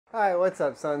Hi, what's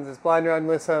up, sons? It's Blind Run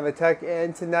with Son of a Tech,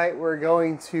 and tonight we're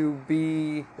going to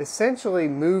be essentially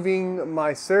moving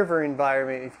my server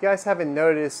environment. If you guys haven't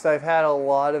noticed, I've had a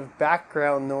lot of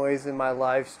background noise in my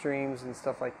live streams and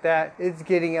stuff like that. It's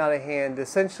getting out of hand.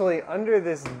 Essentially, under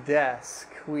this desk,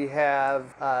 we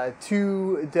have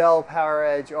two Dell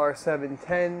Poweredge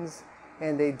R710s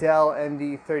and a Dell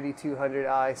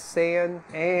MD3200i SAN.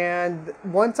 And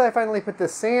once I finally put the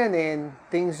SAN in,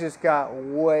 things just got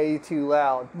way too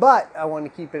loud. But I want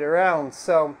to keep it around.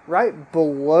 So right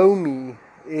below me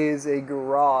is a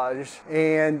garage,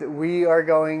 and we are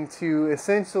going to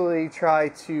essentially try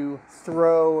to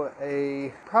throw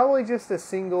probably just a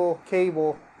single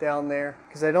cable down there,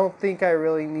 because I don't think I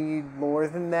really need more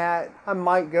than that. I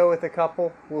might go with a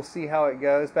couple. We'll see how it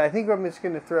goes, but I think I'm just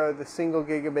going to throw the single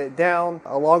gigabit down.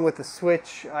 Along with the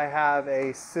switch, I have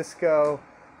a Cisco,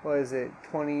 what is it,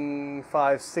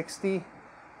 2560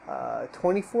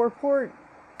 24 port.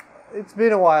 It's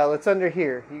been a while. It's under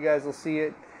here. You guys will see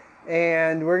it.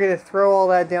 And we're going to throw all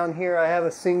that down here. I have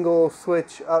a single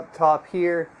switch up top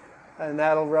here, and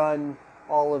that'll run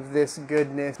all of this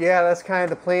goodness. Yeah, that's kind of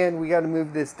the plan. We got to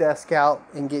move this desk out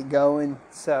and get going.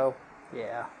 So,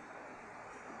 yeah.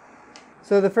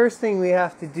 So the first thing we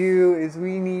have to do is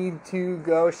we need to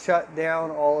go shut down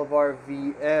all of our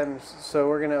VMs. So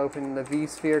we're going to open the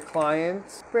vSphere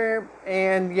client.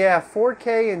 And yeah,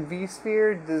 4K and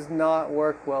vSphere does not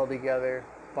work well together,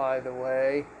 by the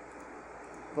way.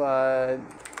 And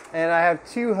I have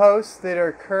two hosts that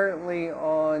are currently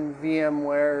on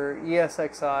VMware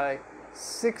ESXi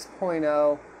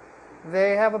 6.0.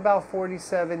 They have about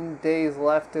 47 days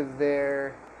left of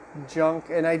their junk,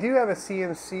 and I do have a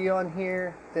CMC on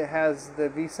here that has the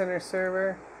vCenter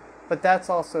server, but that's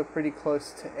also pretty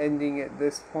close to ending at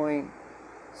this point.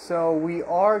 So we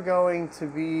are going to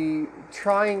be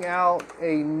trying out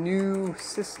a new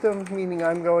system, meaning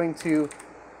I'm going to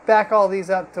back all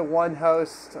these up to one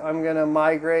host. I'm going to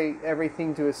migrate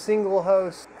everything to a single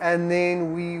host, and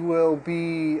then we will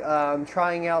be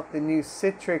trying out the new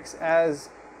Citrix, as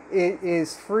it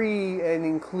is free and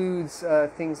includes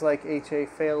things like HA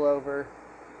failover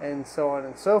and so on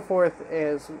and so forth,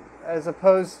 as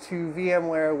opposed to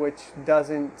VMware, which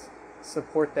doesn't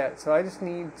support that. So I just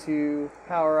need to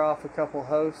power off a couple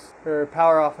hosts, or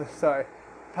power off a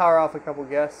couple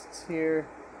guests here,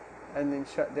 and then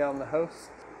shut down the host.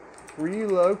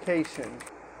 Relocation.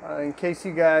 In case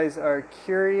you guys are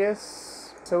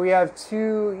curious, so we have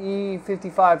two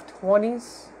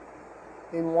E5520s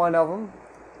in one of them.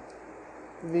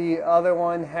 The other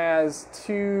one has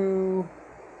two,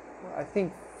 I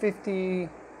think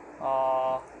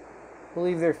I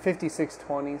believe they're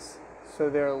 5620s, so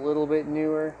they're a little bit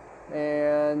newer.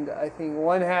 And I think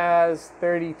one has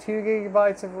 32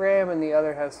 gigabytes of RAM and the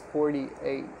other has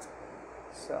 48.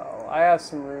 So I have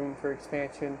some room for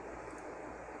expansion.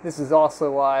 This is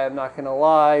also why I'm not going to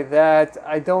lie that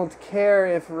I don't care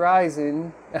if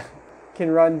Ryzen can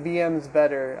run VMs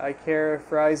better. I care if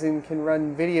Ryzen can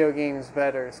run video games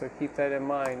better, so keep that in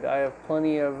mind. I have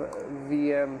plenty of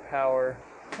VM power.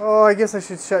 Oh, I guess I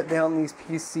should shut down these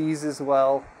PCs as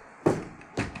well.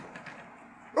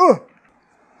 Oh!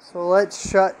 So let's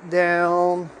shut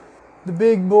down the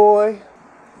big boy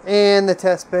and the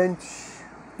test bench,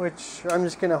 which I'm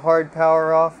just going to hard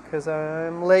power off because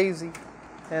I'm lazy.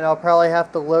 And I'll probably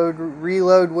have to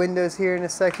reload Windows here in a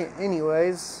second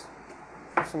anyways,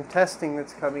 for some testing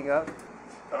that's coming up.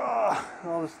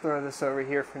 I'll just throw this over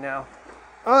here for now.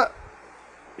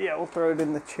 Yeah, we'll throw it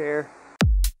in the chair.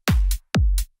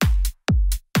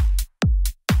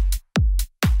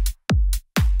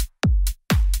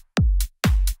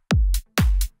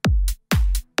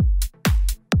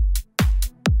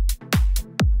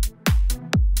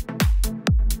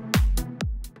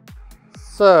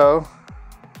 So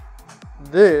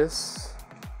this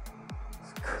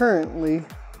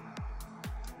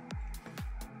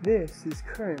is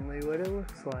currently what it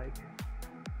looks like.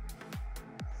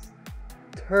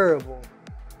 Terrible.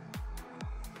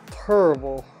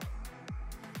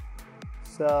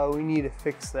 So we need to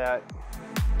fix that.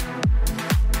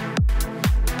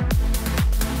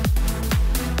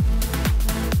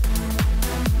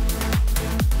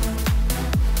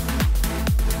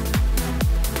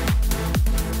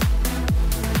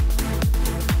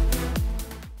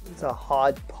 It's a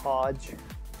hodgepodge.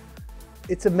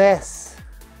 It's a mess.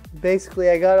 Basically,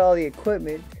 I got all the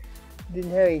equipment,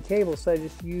 didn't have any cables, so I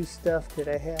just used stuff that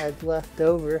I had left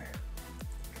over,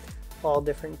 all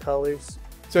different colors.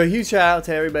 So a huge shout out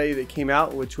to everybody that came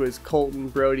out, which was Colton,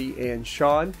 Brody, and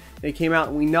Sean. They came out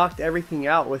and we knocked everything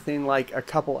out within like a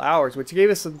couple hours, which gave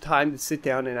us some time to sit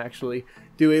down and actually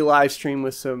do a live stream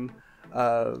with some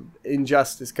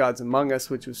Injustice Gods Among Us,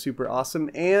 which was super awesome,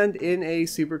 and in a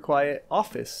super quiet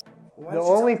office. The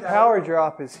only power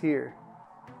drop is here.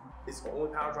 Is the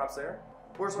only power drops there?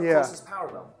 Where's our Yeah. closest power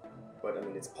though? But I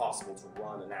mean, it's possible to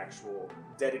run an actual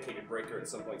dedicated breaker at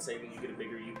some point. Say when you get a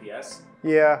bigger UPS.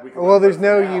 Yeah. We can Well, run there's for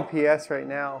no now. UPS right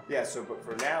now. Yeah. So, but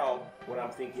for now, what I'm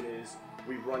thinking is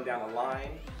we run down a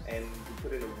line and we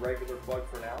put in a regular plug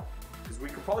for now, because we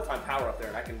could probably find power up there,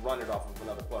 and I can run it off of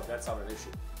another plug. That's not an issue.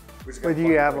 We just gotta But do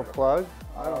you plug have the a breaker. plug?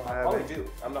 I don't I have probably it.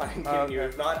 do. I'm not even kidding you. Okay.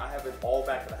 If not, I have it all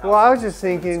back at the house. Well, I was just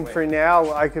thinking for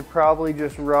now, I could probably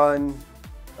just run.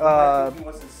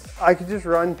 I could just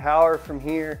run power from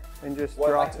here and just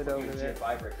drop it over there.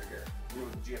 GFI breaker here. You know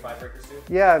what the GFI breakers do?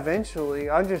 Yeah, eventually.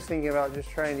 I'm just thinking about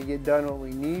just trying to get done what we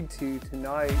need to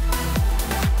tonight.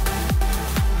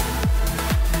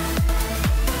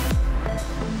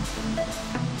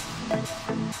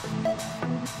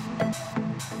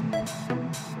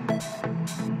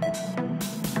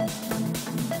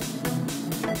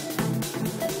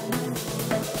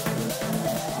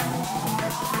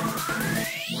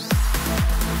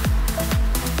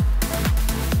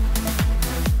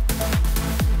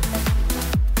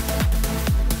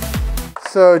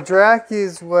 So DRAC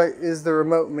is what is the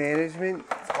remote management.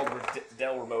 It's called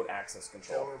Dell Remote Access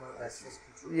Control.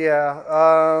 Yeah,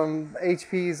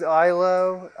 HP's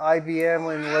ILO,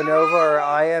 IBM, and Lenovo are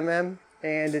IMM,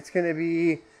 and it's going to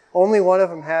be, only one of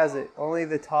them has it, only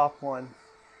the top one.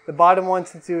 The bottom one,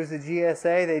 since it was a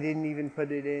GSA, they didn't even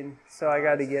put it in, so I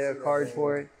got to get a card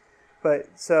for it. But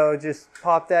so just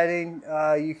pop that in.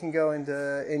 You can go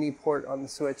into any port on the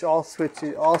switch. All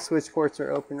switch ports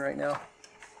are open right now.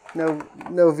 No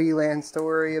VLANs to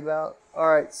worry about. All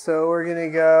right, so we're gonna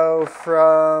go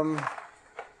from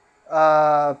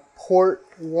port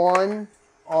 1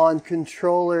 on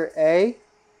controller A.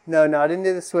 No, not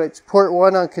into the switch. Port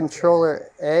 1 on controller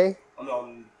A.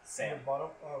 On SAN. Bottom?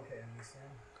 Oh, okay, on the SAN.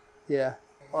 Yeah,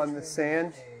 on the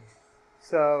SAN.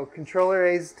 So controller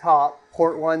A's top.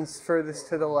 Port 1's furthest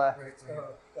to the left. Right,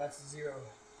 that's 0.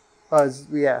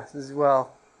 Yeah, as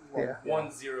well. Yeah.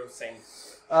 1-0 SAN.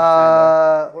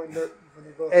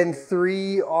 And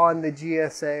 3 on the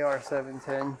GSA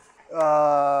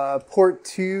R710. Port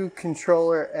 2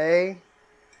 controller A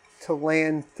to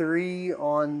LAN 3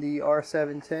 on the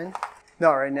R710.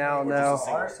 Not right now, no.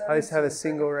 I just have a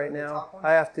single right now.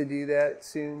 I have to do that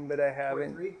soon, but I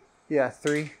haven't. Yeah,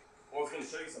 3. Well, I was going to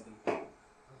show you something. Okay,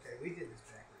 we did this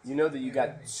backwards. You know that you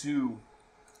got 2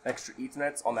 extra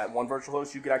Ethernets on that one virtual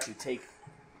host? You could actually take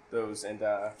those and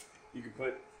you could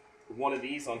put one of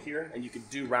these on here, and you could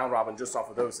do round robin just off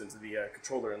of those into the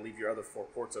controller and leave your other 4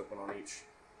 ports open on each.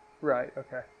 Right,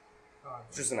 okay.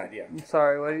 It's just an idea. I'm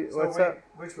sorry, what's up?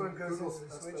 Which one goes into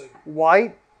the switch?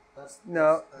 White?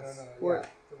 No. What? Yeah.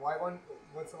 The white one?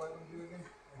 What's the white one do again?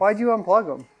 Why'd you unplug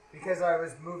them? Because I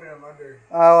was moving them under.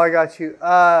 Oh, I got you.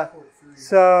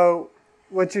 So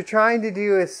what you're trying to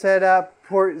do is set up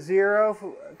port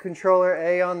 0, controller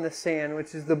A on the SAN,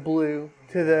 which is the blue,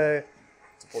 to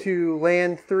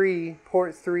LAN 3,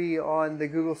 port 3 on the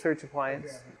Google Search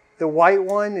appliance. Okay. The white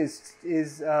one is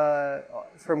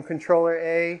from controller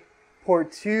A.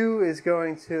 Port 2 is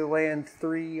going to LAN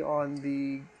 3 on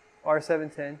the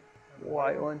R710.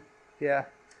 White one. Yeah.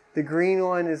 The green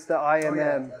one is the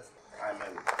IMM.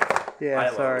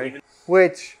 Yeah, sorry.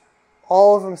 Which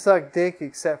all of them suck dick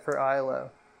except for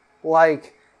ILO.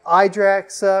 Like,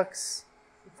 iDRAC sucks.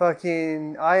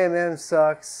 Fucking IMM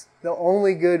sucks. The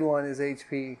only good one is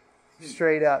HP.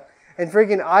 Straight up. And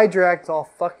freaking iDRAC's all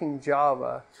fucking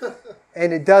Java.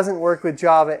 And it doesn't work with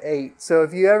Java 8. So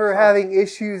if you're ever having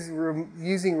issues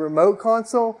using remote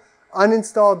console,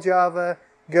 uninstall Java,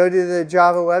 go to the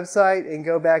Java website, and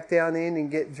go back down in and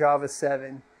get Java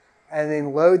 7. And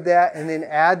then load that, and then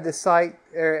add the site,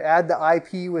 or add the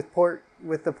IP with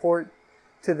the port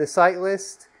to the site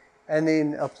list, and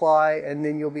then apply, and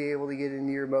then you'll be able to get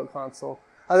into your remote console.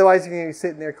 Otherwise, you're going to be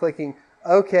sitting there clicking,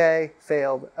 OK,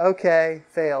 failed,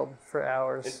 for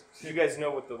hours. And you guys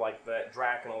know what that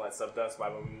DRAC and all that stuff does by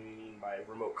what we mean by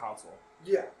remote console.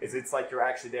 Yeah. It's like you're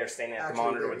actually there standing at the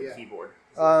monitor with the keyboard.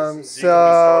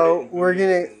 So we're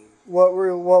going to... What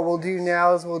we'll do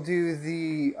now is we'll do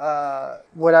the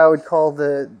what I would call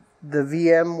the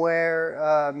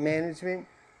VMware management,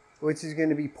 which is going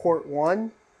to be port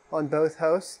 1 on both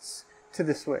hosts to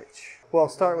the switch. Well, I'll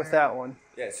start with that one.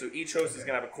 Yeah, so each host is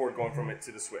going to have a cord going from it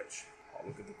to the switch. I'll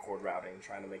look at the cord routing,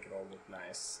 trying to make it all look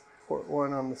nice. Port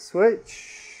 1 on the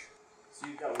switch. So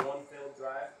you've got 1 failed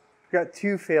drive? We've got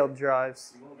 2 failed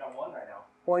drives. You've only got 1 right now.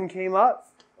 1 came up.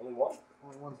 Only 1?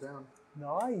 Only one's down.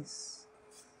 Nice.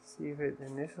 See if it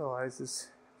initializes.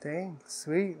 Dang,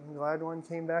 sweet. I'm glad one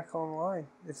came back online.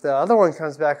 If the other one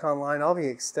comes back online, I'll be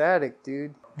ecstatic,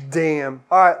 dude. Damn.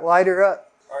 All right, light her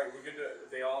up. All right, we're good to.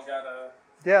 They all got a.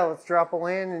 Yeah, let's drop a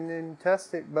LAN and then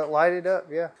test it, but light it up,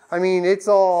 yeah. I mean, it's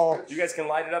all... You guys can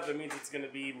light it up. That means it's going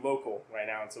to be local right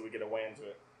now until we get a WAN to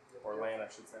it. Or LAN, I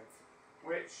should say.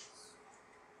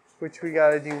 Which we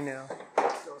got to do now.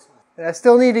 And I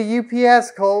still need a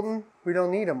UPS, Colton. We don't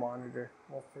need a monitor.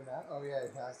 Well, for that? Oh, yeah,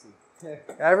 it has to.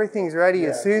 Everything's ready. Yeah,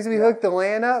 as soon as we hook the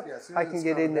LAN up, I can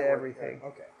get into network, everything. Yeah.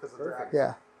 Okay, perfect.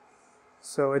 Yeah.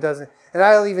 So it doesn't... And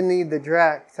I don't even need the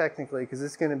DRAC, technically, because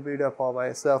it's going to boot up all by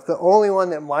itself. The only one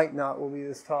that might not will be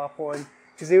this top one.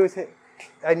 Because it was...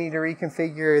 I need to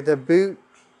reconfigure the boot,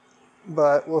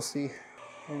 but we'll see.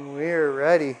 And we're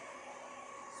ready.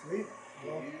 Sweet.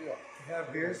 Well, we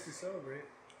have beers to celebrate.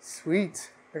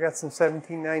 Sweet. I got some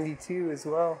 1792 as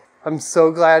well. I'm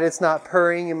so glad it's not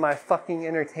purring in my fucking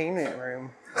entertainment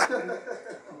room.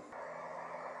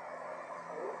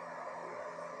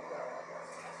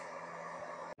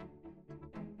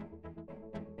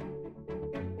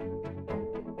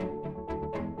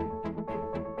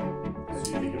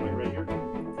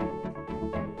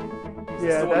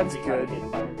 Yeah, that's good.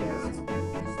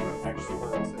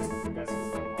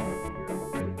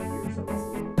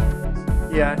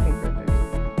 Yeah, I think right there.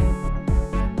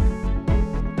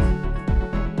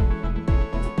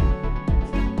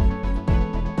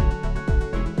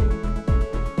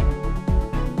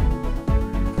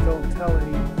 Don't tell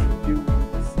anyone to do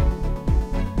this.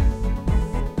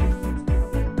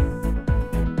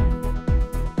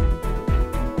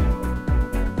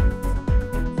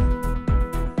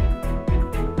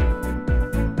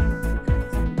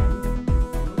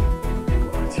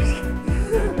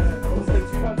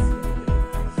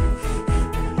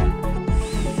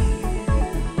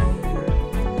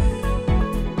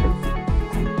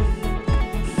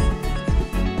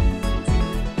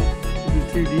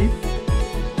 Too deep?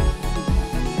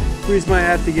 We just might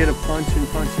have to get a punch and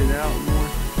punch it out more.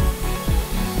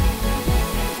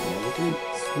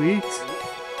 Sweet.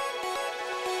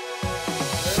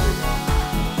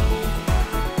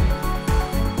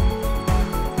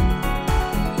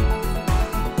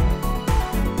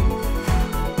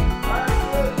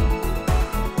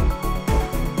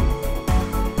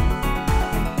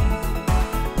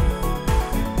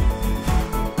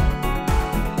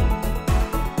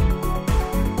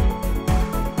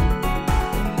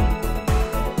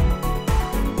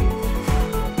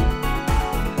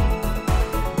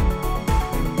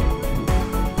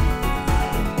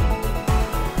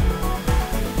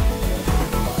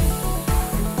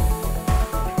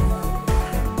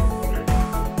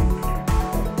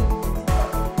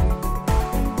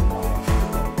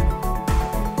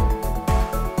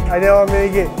 I know I'm gonna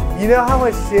get, you know how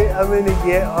much shit I'm gonna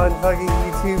get on fucking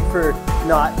YouTube for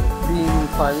not being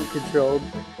climate controlled?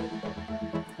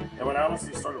 And when I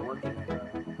honestly started working,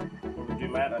 when we do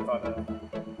Matt, I thought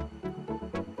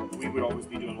we would always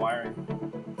be doing wiring.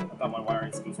 I thought my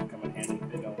wiring skills would come in handy.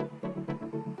 They don't.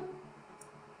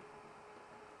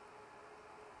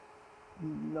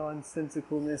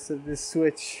 Nonsensicalness of this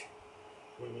switch.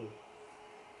 What do you mean?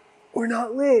 We're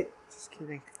not lit. Just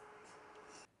kidding.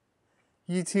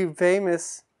 YouTube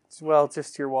famous. Well,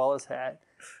 just your Wallace hat.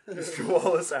 Just your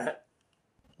Wallace hat.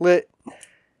 Lit.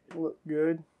 Look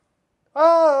good.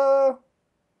 Oh!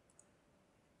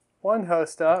 One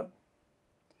host up.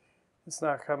 It's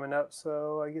not coming up,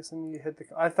 so I guess I need to hit the...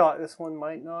 I thought this one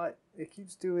might not. It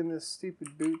keeps doing this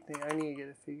stupid boot thing. I need to get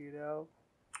it figured out.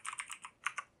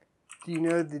 Do you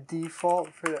know the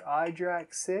default for the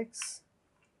iDRAC 6?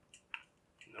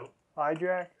 Nope.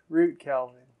 iDRAC? Root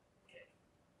Kelvin.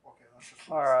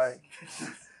 Alright.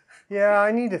 Yeah,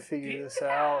 I need to figure this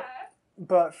out.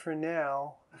 But for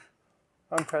now,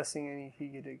 I'm pressing any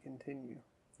key to continue.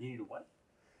 You need a what?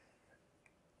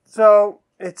 So,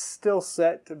 it's still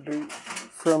set to boot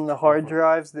from the hard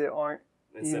drives that aren't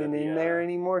even in there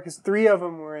anymore. Because 3 of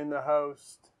them were in the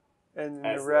host. And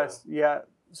then the rest, yeah.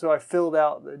 So I filled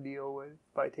out the deal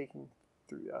by taking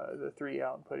the 3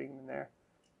 out and putting them in there.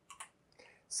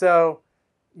 So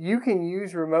you can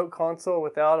use Remote Console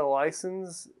without a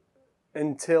license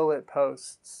until it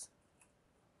posts.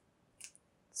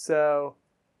 So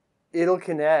it'll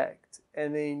connect,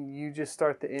 and then you just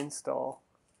start the install.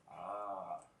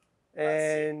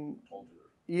 And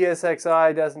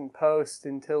ESXi doesn't post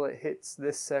until it hits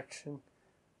this section.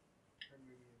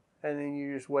 And then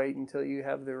you just wait until you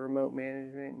have the remote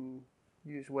management, and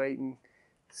you just wait and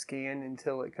scan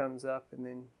until it comes up and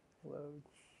then load.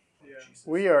 Yeah.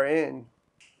 We are in.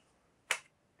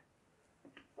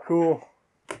 Cool.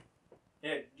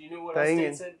 Yeah, do you know what else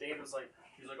Dave said? Dave was like,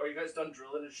 like, "Are you guys done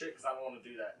drilling and shit? Because I don't want to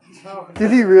do that." Oh,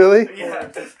 Did he really?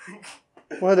 Yeah.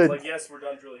 What I a was like, "Yes, we're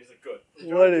done drilling." He's like,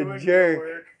 "Good." what a doing your jerk.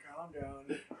 work. Calm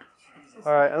down.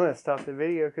 All right, I'm going to stop the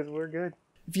video because we're good.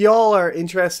 If y'all are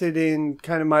interested in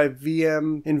kind of my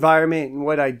VM environment and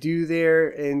what I do there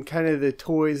and kind of the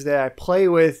toys that I play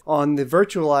with on the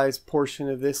virtualized portion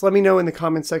of this, let me know in the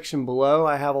comment section below.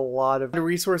 I have a lot of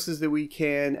resources that we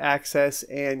can access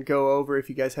and go over if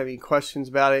you guys have any questions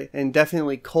about it. And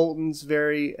definitely Colton's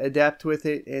very adept with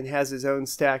it and has his own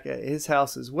stack at his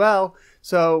house as well.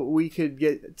 So we could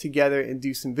get together and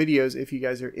do some videos if you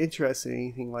guys are interested in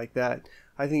anything like that.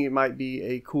 I think it might be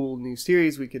a cool new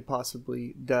series we could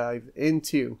possibly dive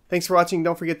into. Thanks for watching.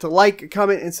 Don't forget to like,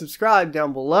 comment, and subscribe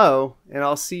down below. And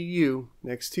I'll see you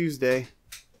next Tuesday.